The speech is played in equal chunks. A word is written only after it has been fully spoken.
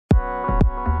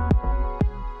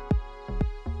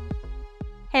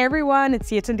Hey everyone,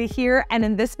 it's Yetundey here, and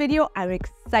in this video, I'm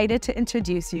excited to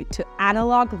introduce you to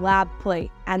Analog Lab Play,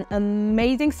 an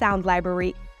amazing sound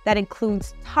library that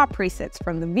includes top presets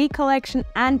from the V Collection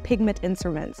and Pigment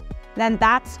instruments. Then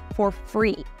that's for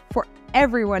free, for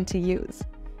everyone to use.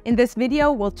 In this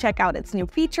video, we'll check out its new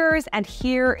features and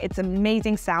hear its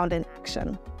amazing sound in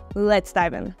action. Let's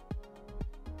dive in.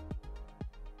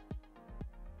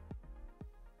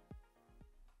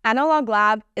 Analog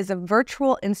Lab is a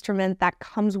virtual instrument that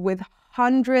comes with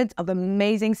hundreds of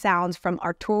amazing sounds from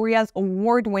Arturia's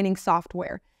award-winning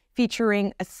software,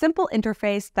 featuring a simple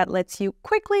interface that lets you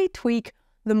quickly tweak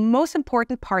the most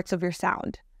important parts of your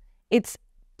sound. It's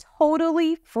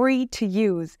totally free to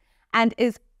use and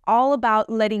is all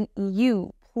about letting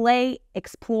you play,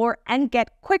 explore, and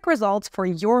get quick results for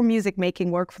your music-making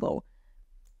workflow.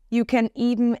 You can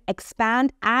even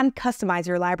expand and customize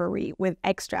your library with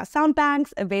extra sound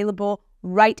banks available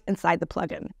right inside the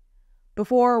plugin.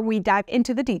 Before we dive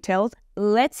into the details,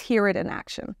 let's hear it in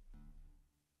action.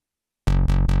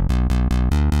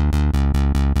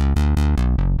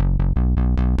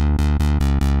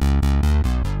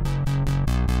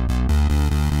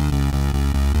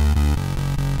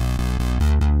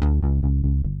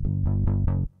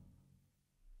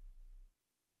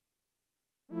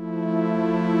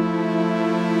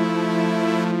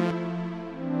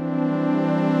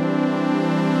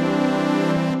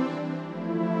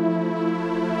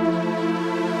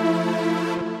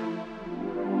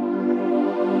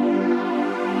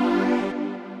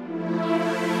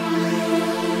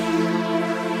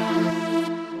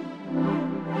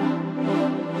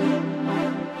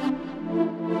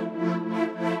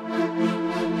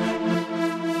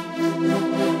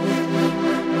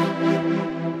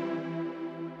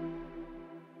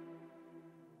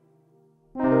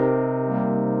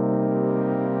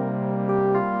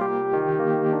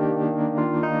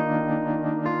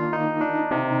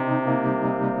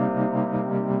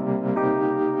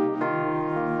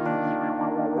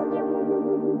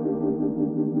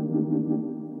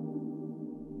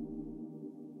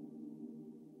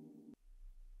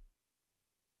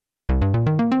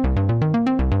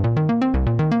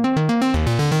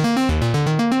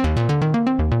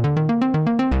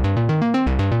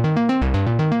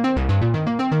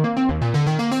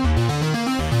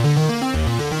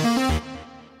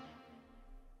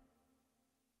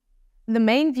 The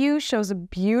main view shows a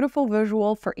beautiful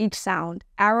visual for each sound,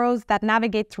 arrows that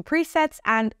navigate through presets,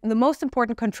 and the most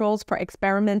important controls for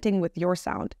experimenting with your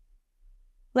sound.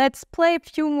 Let's play a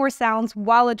few more sounds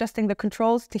while adjusting the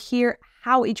controls to hear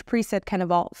how each preset can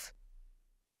evolve.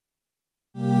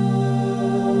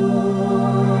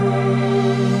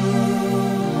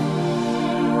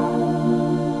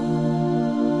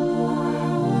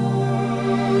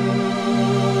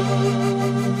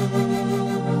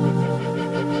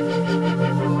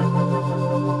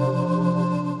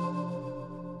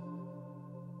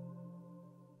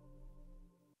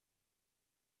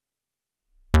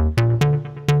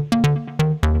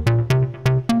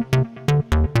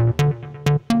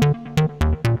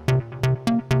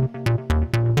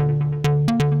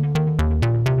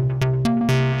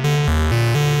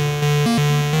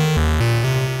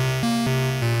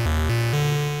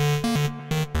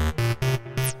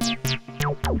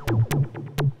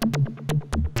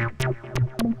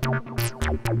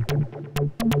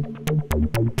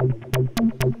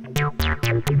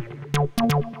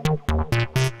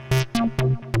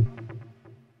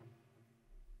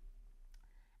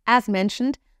 As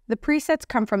mentioned, the presets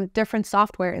come from different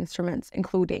software instruments,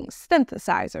 including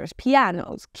synthesizers,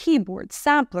 pianos, keyboards,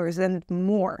 samplers, and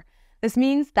more. This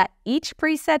means that each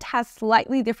preset has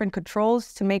slightly different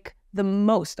controls to make the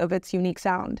most of its unique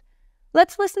sound.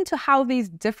 Let's listen to how these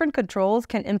different controls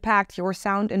can impact your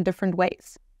sound in different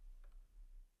ways.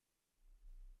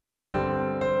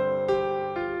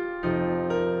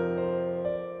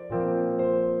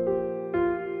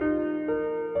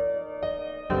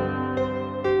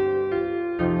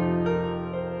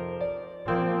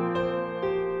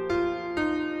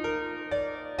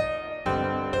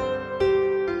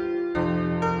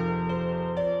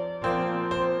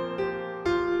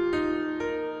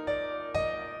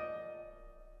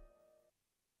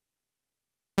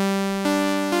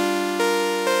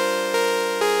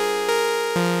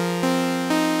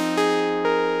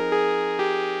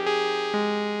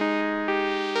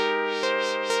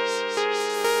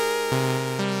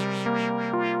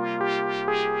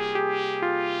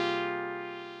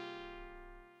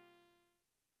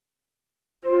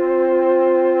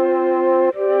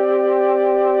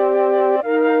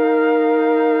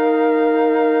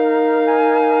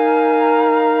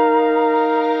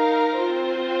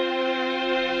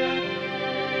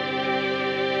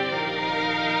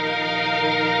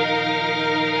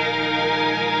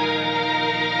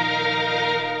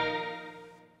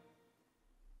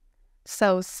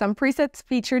 So some presets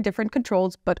feature different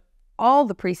controls, but all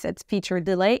the presets feature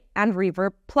delay and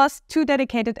reverb, plus 2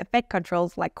 dedicated effect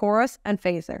controls like chorus and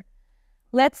phaser.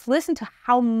 Let's listen to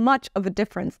how much of a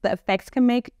difference the effects can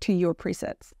make to your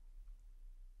presets.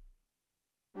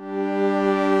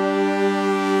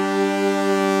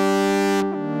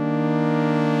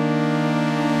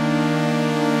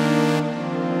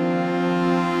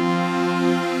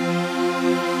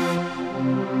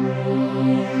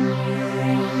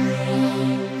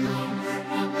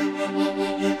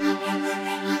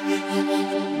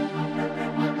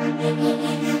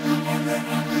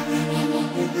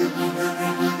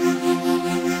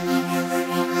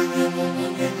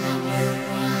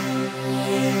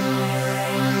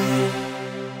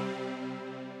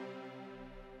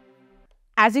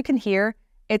 As you can hear,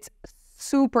 it's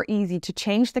super easy to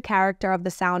change the character of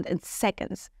the sound in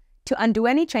seconds. To undo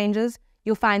any changes,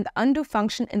 you'll find the undo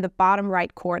function in the bottom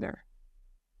right corner.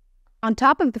 On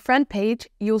top of the front page,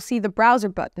 you'll see the browser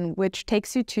button, which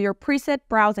takes you to your preset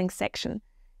browsing section.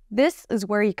 This is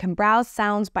where you can browse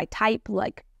sounds by type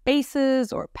like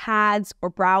basses or pads, or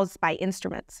browse by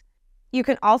instruments. You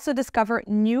can also discover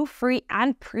new free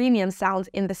and premium sounds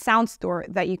in the sound store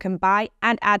that you can buy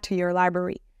and add to your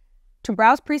library. To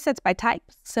browse presets by type,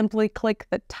 simply click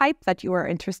the type that you are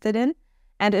interested in,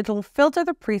 and it'll filter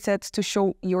the presets to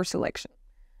show your selection.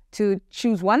 To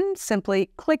choose one, simply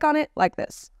click on it like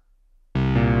this.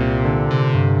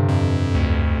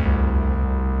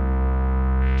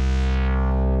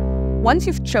 Once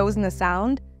you've chosen a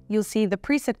sound, you'll see the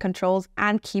preset controls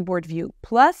and keyboard view.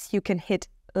 Plus, you can hit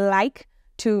like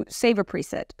to save a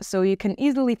preset, so you can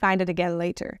easily find it again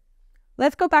later.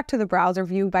 Let's go back to the browser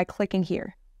view by clicking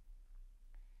here.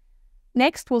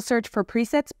 Next, we'll search for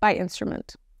presets by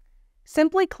instrument.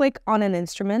 Simply click on an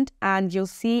instrument and you'll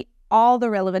see all the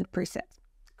relevant presets.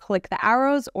 Click the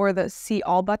arrows or the See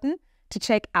All button to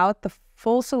check out the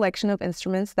full selection of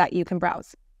instruments that you can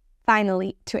browse.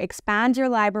 Finally, to expand your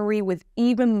library with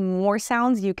even more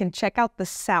sounds, you can check out the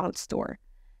sound store.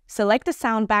 Select a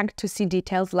sound bank to see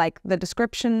details like the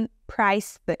description,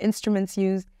 price, the instruments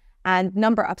used, and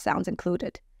number of sounds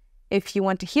included. If you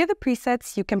want to hear the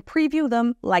presets, you can preview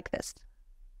them like this.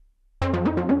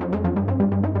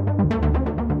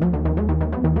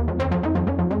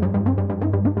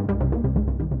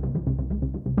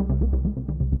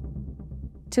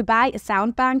 To buy a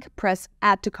sound bank, press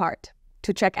Add to Cart.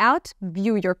 To check out,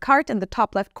 view your cart in the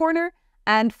top left corner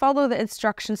and follow the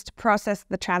instructions to process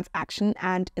the transaction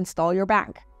and install your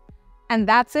bank. And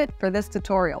that's it for this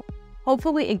tutorial.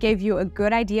 Hopefully it gave you a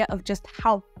good idea of just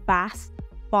how fast,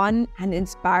 fun, and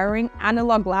inspiring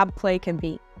Analog Lab Play can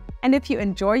be. And if you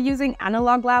enjoy using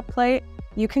Analog Lab Play,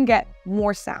 you can get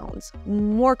more sounds,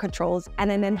 more controls,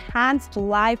 and an enhanced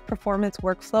live performance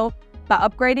workflow by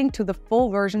upgrading to the full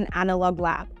version Analog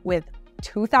Lab with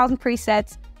 2000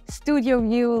 presets, studio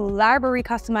view, library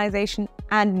customization,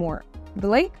 and more. The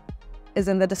link is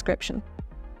in the description.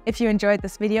 If you enjoyed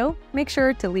this video, make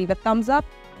sure to leave a thumbs up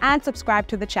and subscribe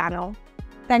to the channel.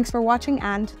 Thanks for watching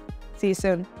and see you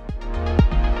soon.